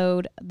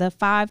download the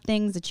 5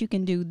 things that you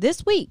can do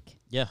this week.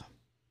 Yeah.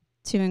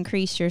 To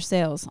increase your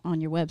sales on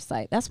your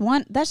website. That's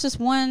just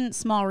one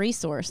small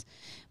resource.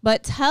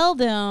 But tell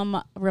them,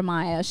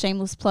 Ramiah,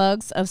 shameless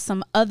plugs of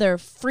some other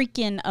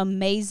freaking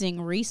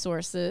amazing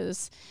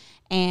resources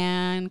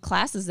and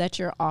classes that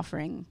you're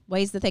offering,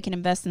 ways that they can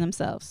invest in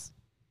themselves.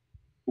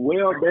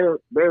 Well,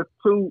 there's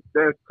two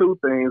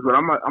things, but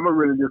I'm gonna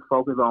really just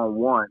focus on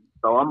one.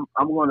 So I'm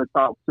going to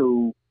talk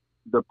to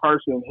the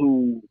person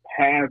who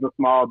has a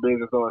small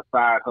business or a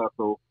side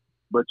hustle,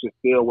 but you're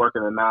still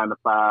working a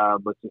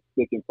 9-to-5, but you're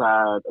sick and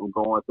tired of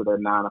going to that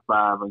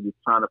 9-to-5, and you're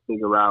trying to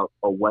figure out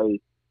a way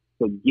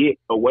to get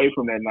away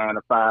from that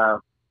 9-to-5.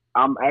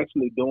 I'm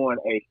actually doing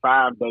a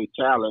 5-day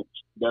challenge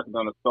that's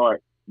going to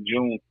start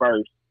June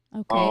 1st.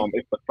 Okay.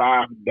 It's a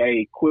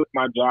 5-day quit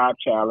my job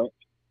challenge.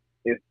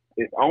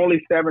 It's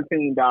only $17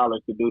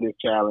 to do this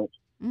challenge,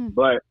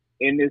 but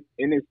in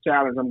this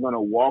challenge, I'm going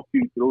to walk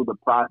you through the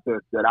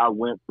process that I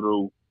went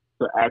through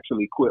to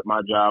actually quit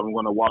my job. I'm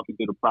going to walk you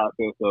through the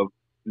process of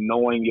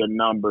knowing your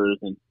numbers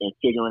and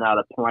figuring out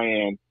a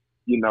plan,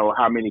 you know,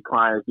 how many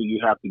clients do you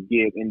have to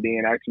get, and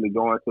then actually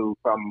going through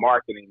some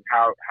marketing.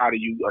 How do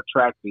you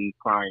attract these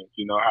clients?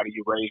 You know, how do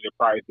you raise your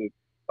prices?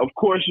 Of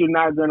course, you're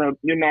not gonna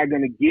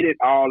get it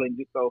all in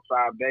just those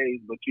 5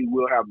 days, but you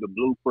will have the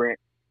blueprint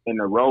and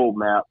the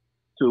roadmap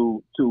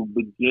to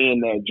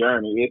begin that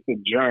journey. It's a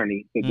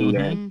journey to do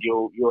that.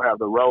 You'll have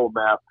the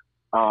roadmap.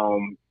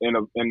 And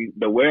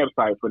the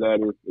website for that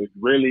is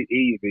really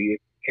easy.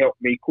 It's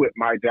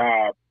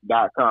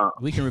helpmequitmyjob.com.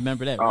 We can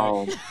remember that,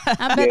 right?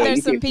 I bet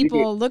there's some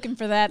people looking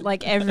for that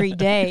like every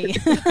day.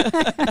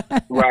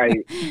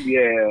 Right.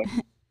 Yeah.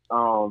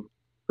 So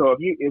if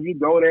you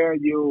go there,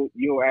 you'll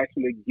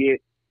actually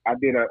get. I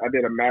did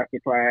a master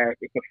class.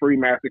 It's a free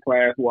master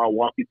class where I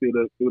walk you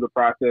through the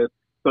process.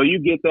 So you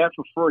get that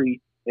for free.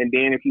 And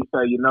then if you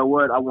say, you know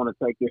what, I want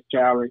to take this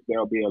challenge,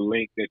 there'll be a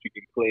link that you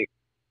can click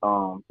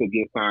to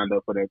get signed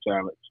up for that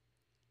challenge.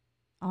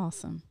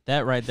 Awesome.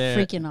 That right there.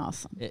 Freaking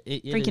awesome.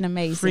 Freaking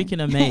amazing.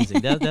 Freaking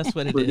amazing. That's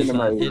what it is.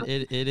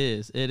 It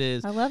is. It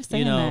is. I love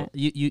saying that. that.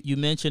 You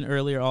mentioned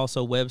earlier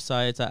also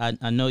websites.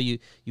 I know you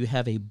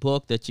have a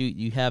book that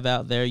you have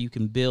out there. You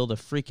can build a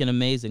freaking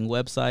amazing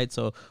website.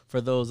 So for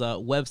those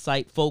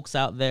website folks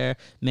out there,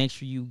 make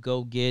sure you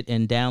go get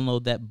and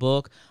download that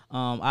book.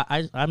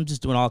 I'm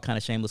just doing all kind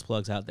of shameless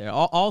plugs out there.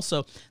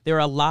 Also, there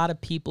are a lot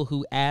of people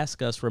who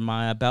ask us,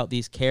 Remiah, about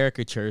these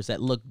caricatures that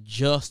look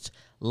just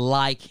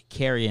like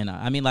Carrie and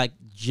I. I mean, like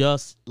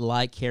just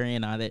like Carrie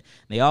and I.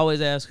 They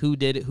always ask who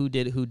did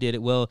it.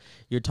 Well,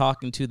 you're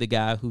talking to the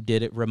guy who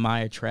did it.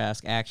 Remiah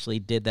Trask actually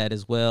did that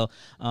as well.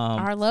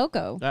 Our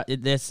logo.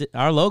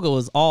 Our logo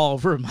is all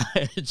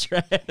Remiah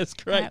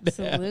Trask right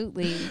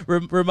Absolutely.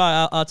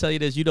 Remiah, I'll tell you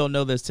this. You don't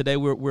know this. Today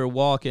we're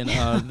walking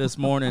this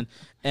morning,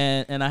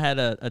 and I had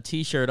a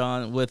T-shirt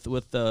on with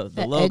the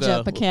logo. Edge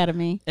Up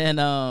Academy. And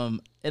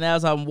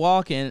as I'm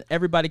walking,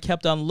 everybody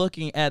kept on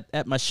looking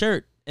at my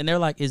shirt, and they're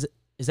like, Is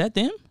that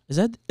them? Is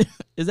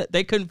that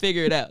they couldn't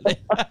figure it out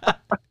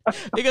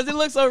because it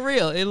looks so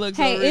real. It looks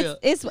so real.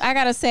 It's I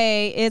gotta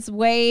say it's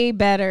way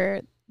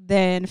better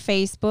than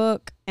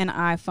Facebook and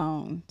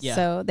iPhone. Yeah.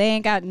 So they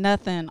ain't got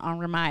nothing on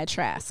Remiah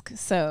Trask.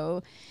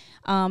 So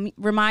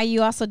Remiah,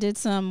 you also did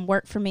some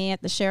work for me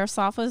at the sheriff's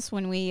office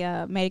when we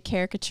made a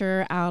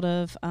caricature out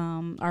of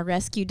our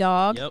rescue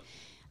dog. Yep.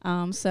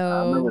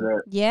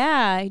 So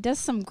yeah, he does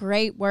some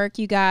great work,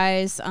 you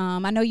guys.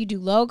 I know you do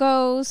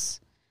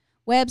logos,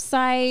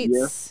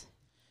 websites.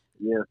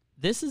 Yeah.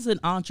 This is an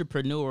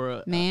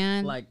entrepreneur,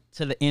 man, like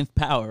to the nth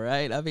power,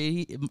 right? I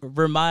mean,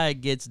 Remiah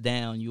gets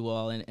down, you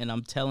all, and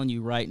I'm telling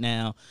you right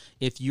now,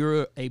 if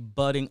you're a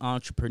budding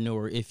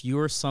entrepreneur, if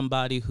you're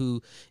somebody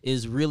who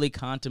is really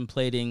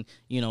contemplating,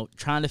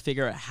 trying to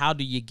figure out how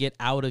do you get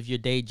out of your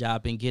day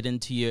job and get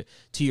into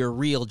your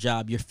real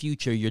job, your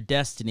future, your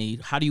destiny,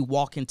 how do you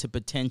walk into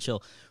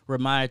potential?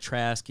 Remiah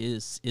Trask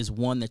is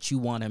one that you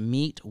want to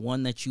meet,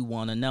 one that you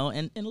want to know.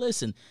 And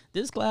listen,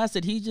 this class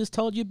that he just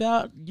told you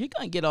about, you're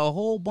going to get a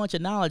whole bunch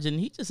of knowledge, and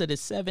he just said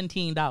it's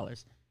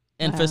 $17.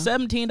 And for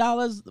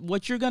 $17,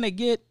 what you're going to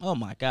get, oh,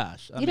 my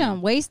gosh. You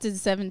done wasted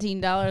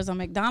 $17 on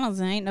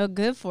McDonald's. It ain't no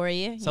good for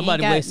you.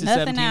 Somebody wasted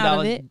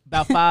 $17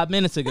 about 5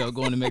 minutes ago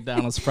going to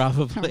McDonald's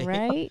probably.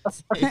 Right?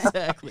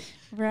 Exactly.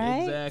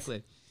 Right?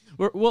 Exactly.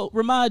 Well,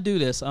 Remiah, do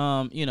this.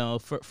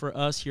 For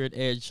us here at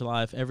Edge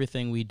Life,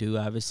 everything we do,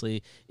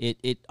 obviously,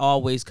 it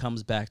always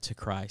comes back to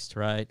Christ,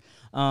 right?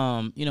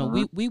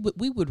 We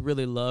would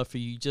really love for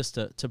you just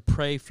to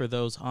pray for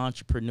those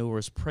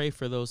entrepreneurs, pray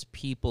for those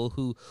people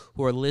who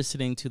are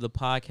listening to the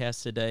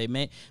podcast today.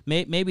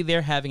 Maybe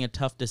they're having a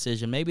tough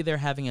decision. Maybe they're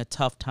having a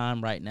tough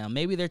time right now.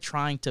 Maybe they're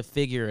trying to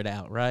figure it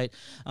out, right?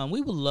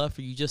 We would love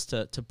for you just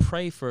to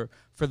pray for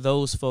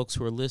those folks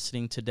who are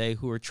listening today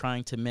who are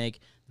trying to make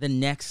the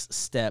next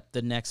step,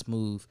 the next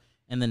move,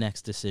 and the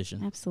next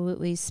decision.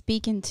 Absolutely.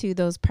 Speak into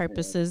those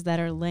purposes that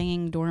are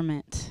laying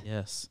dormant.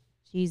 Yes.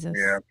 Jesus.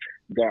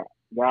 Yeah.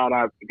 God,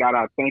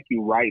 I thank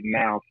you right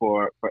now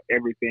for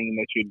everything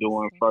that you're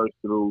doing first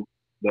through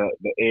the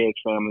Edge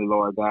family,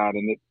 Lord God,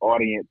 and this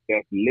audience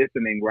that's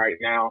listening right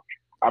now.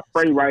 I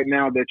pray right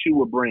now that you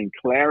will bring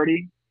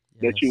clarity,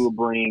 that you will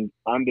bring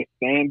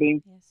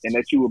understanding, and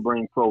that you will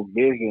bring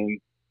provision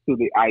to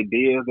the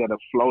ideas that are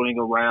floating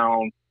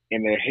around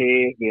in their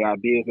heads, the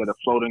ideas that are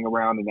floating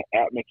around in the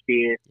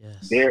atmosphere.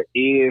 Yes.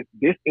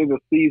 This is a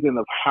season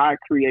of high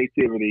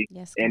creativity,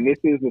 and this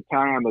is the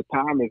time. The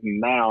time is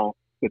now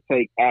to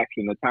take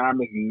action. The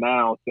time is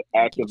now to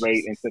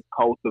activate and to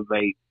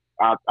cultivate.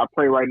 I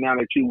pray right now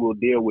that you will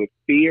deal with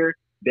fear.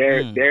 There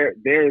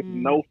is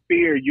no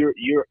fear.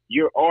 You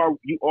are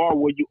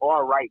where you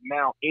are right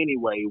now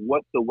anyway.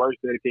 What's the worst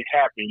that can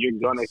happen? You're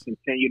gonna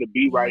continue to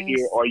be right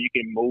here, or you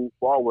can move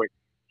forward.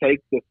 Take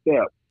the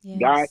step. Yes.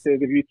 God says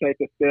if you take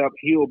a step,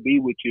 he'll be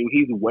with you.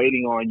 He's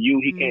waiting on you.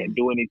 He can't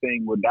do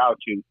anything without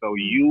you. So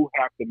you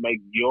have to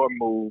make your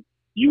move.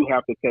 You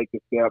have to take the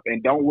step.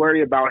 And don't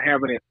worry about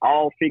having it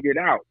all figured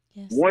out.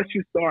 Yes. Once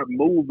you start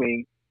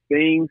moving,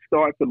 things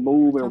start to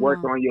move and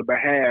work on your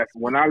behalf.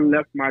 When I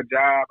left my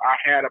job, I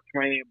had a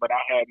plan, but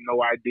I had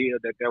no idea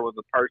that there was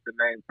a person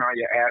named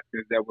Tanya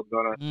Askins that was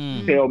going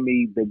to tell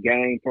me the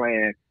game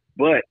plan.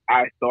 But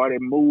I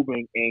started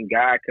moving, and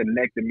God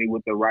connected me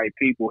with the right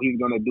people. He's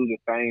going to do the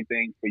same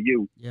thing for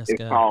you. Yes, it's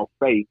God. Called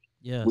faith.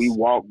 Yes. We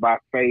walk by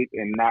faith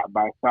and not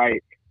by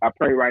sight. I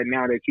pray right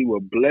now that you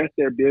will bless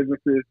their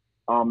businesses,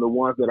 the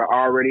ones that are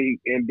already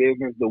in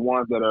business, the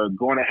ones that are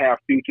going to have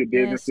future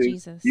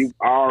businesses. Yes, you've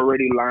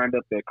already lined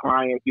up their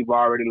clients. You've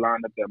already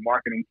lined up their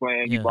marketing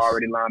plan. Yes. You've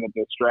already lined up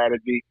their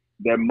strategy.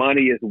 Their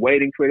money is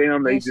waiting for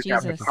them. They just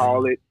have to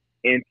call it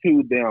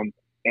into them.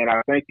 And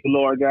I thank you,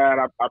 Lord God.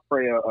 I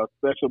pray a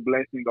special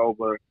blessing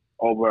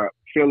over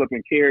Philip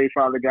and Carrie,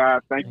 Father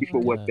God. Thank you for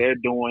what they're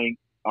doing.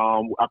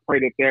 I pray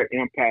that their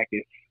impact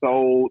is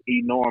so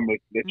enormous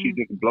that you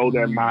just blow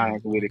their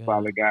minds with it,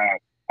 Father God.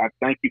 I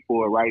thank you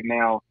for it right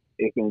now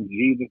It's in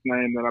Jesus'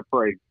 name that I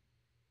pray.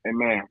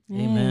 Amen.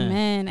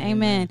 Amen.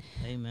 Amen.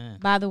 Amen.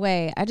 By the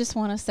way, I just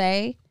want to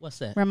say, what's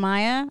that?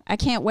 Ramaya, I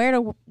can't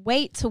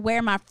wait to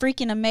wear my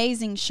freaking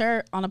amazing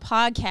shirt on a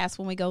podcast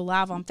when we go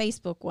live on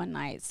Facebook one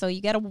night. So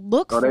you got to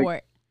look for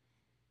it.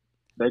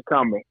 They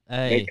coming.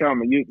 Hey. They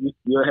coming.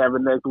 You'll have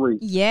it next week.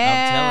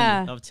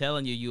 Yeah. I'm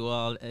telling you, you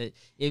all.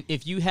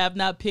 If you have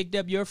not picked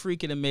up your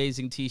freaking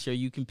amazing T-shirt,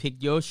 you can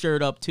pick your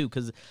shirt up too,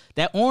 because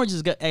that orange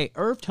is good. Hey,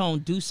 Earth Tone,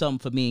 do something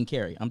for me and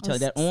Carrie. I'm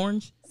telling you, that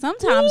orange.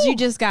 Sometimes you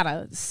just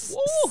gotta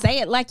say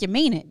it like you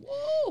mean it,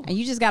 and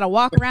you just gotta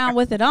walk around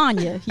with it on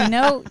you. You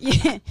know.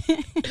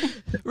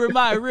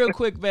 Remind real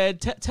quick, man.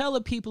 Tell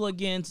the people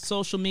again,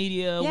 social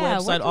media,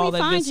 website, all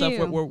that good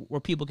stuff,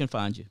 where people can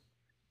find you.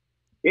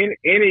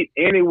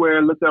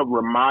 Anywhere, look up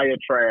Remaya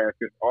Trask.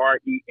 It's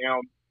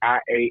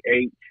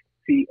REMIAHTRASK.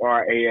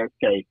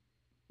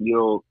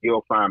 You'll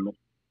find me.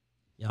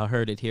 Y'all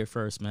heard it here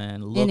first,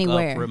 man. Look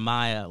Anywhere. up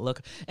Remaya.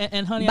 Look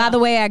and honey. By the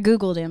way, I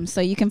Googled him, so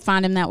you can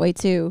find him that way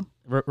too.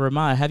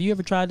 Remaya, have you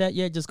ever tried that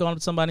yet? Just gone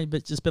to somebody,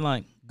 but just been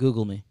like,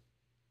 Google me.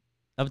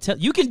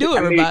 You can do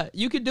it, Remaya.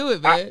 You can do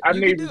it, man. I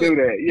need to do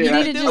that. Yeah, you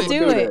need to just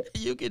do it.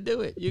 You can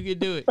do it. You can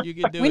do it. You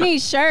can do it. We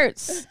need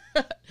shirts,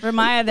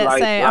 Remaya, that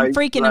say "I'm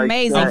freaking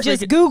amazing."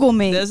 Just Google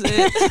me. That's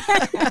it.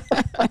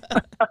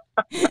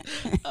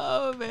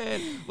 Oh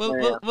man. Well,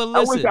 listen.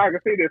 I wish I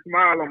could see the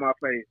smile on my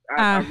face.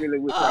 I really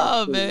wish.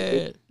 I could.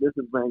 Man. This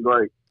has been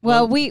great.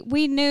 Well,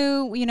 we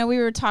knew, we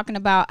were talking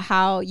about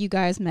how you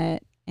guys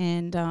met,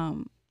 and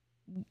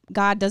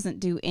God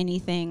doesn't do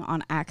anything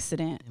on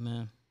accident.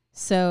 Amen.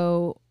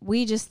 So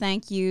we just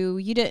thank you.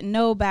 You didn't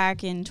know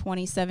back in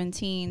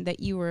 2017 that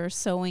you were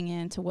sowing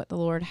into what the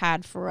Lord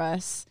had for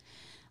us,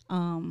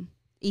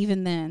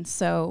 even then.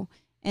 So,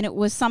 and it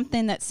was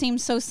something that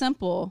seemed so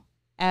simple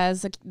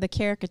as the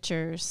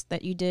caricatures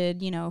that you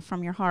did,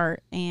 from your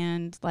heart,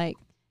 and like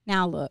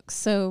now look.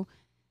 So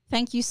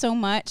thank you so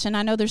much. And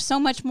I know there's so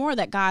much more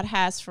that God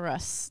has for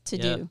us to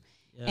do.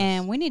 Yes.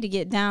 And we need to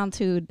get down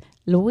to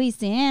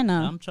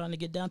Louisiana. I'm trying to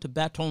get down to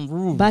Baton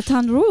Rouge.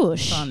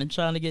 I'm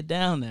trying to get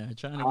down there.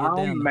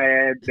 I'm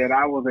mad that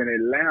I was in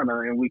Atlanta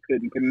and we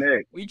couldn't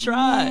connect. We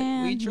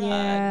tried. We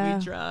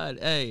tried.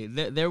 Hey,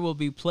 there will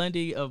be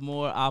plenty of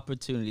more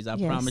opportunities. I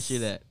promise you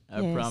that.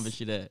 I promise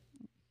you that.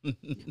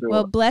 Sure.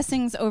 Well,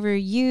 blessings over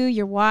you,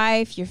 your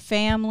wife, your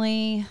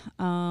family,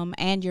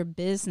 and your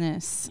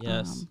business.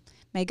 Yes.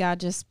 May God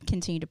just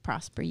continue to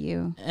prosper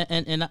you.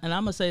 And I'm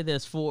gonna say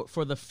this for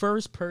the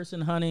first person,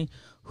 honey,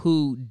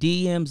 who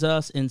DMs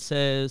us and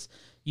says,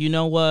 you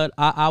know what,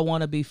 I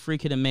want to be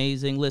freaking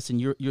amazing. Listen,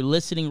 you're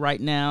listening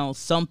right now.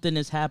 Something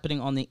is happening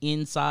on the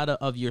inside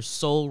of your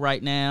soul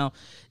right now.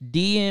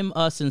 DM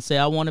us and say,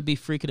 I want to be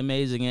freaking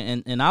amazing,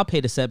 and I'll pay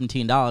the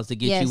 $17 to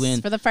get you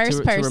in for the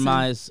first person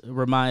to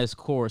Remaya's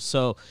course.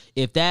 So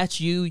if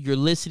that's you're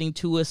listening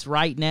to us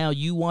right now,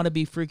 you want to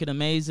be freaking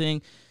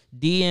amazing,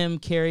 DM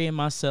Carrie and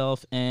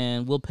myself,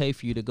 and we'll pay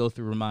for you to go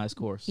through Remaya's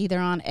course. Either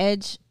on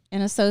Edge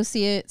and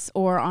Associates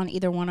or on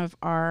either one of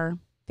our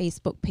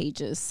Facebook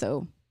pages.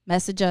 So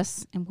message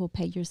us, and we'll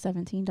pay your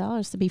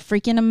 $17 to be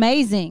freaking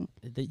amazing.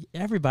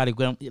 Everybody,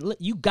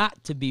 you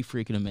got to be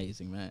freaking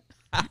amazing, man.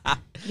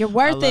 You're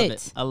worth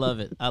it. I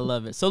love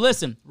it. So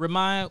listen,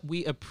 Remaya,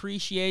 we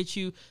appreciate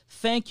you.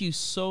 Thank you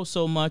so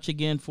much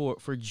again for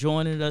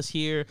joining us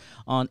here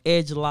on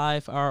Edge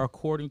Life, our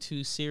According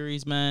To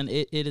series, man.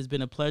 It has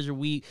been a pleasure.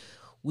 We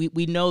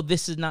know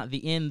this is not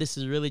the end. This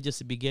is really just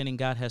the beginning.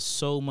 God has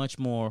so much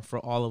more for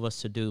all of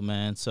us to do,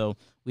 man. So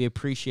we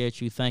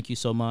appreciate you. Thank you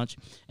so much.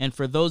 And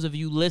for those of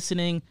you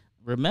listening,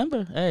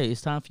 remember, hey,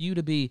 it's time for you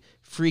to be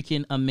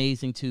freaking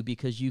amazing too,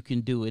 because you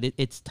can do it.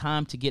 It's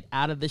time to get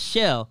out of the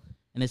shell,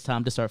 and it's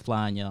time to start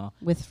flying, y'all.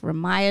 With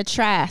Remaya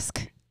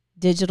Trask,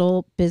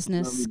 digital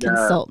business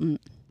consultant.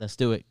 Let's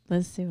do it.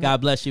 Let's do it. God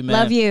bless you, man.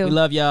 Love you. We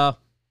love y'all.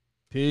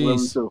 Peace.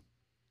 Love you too.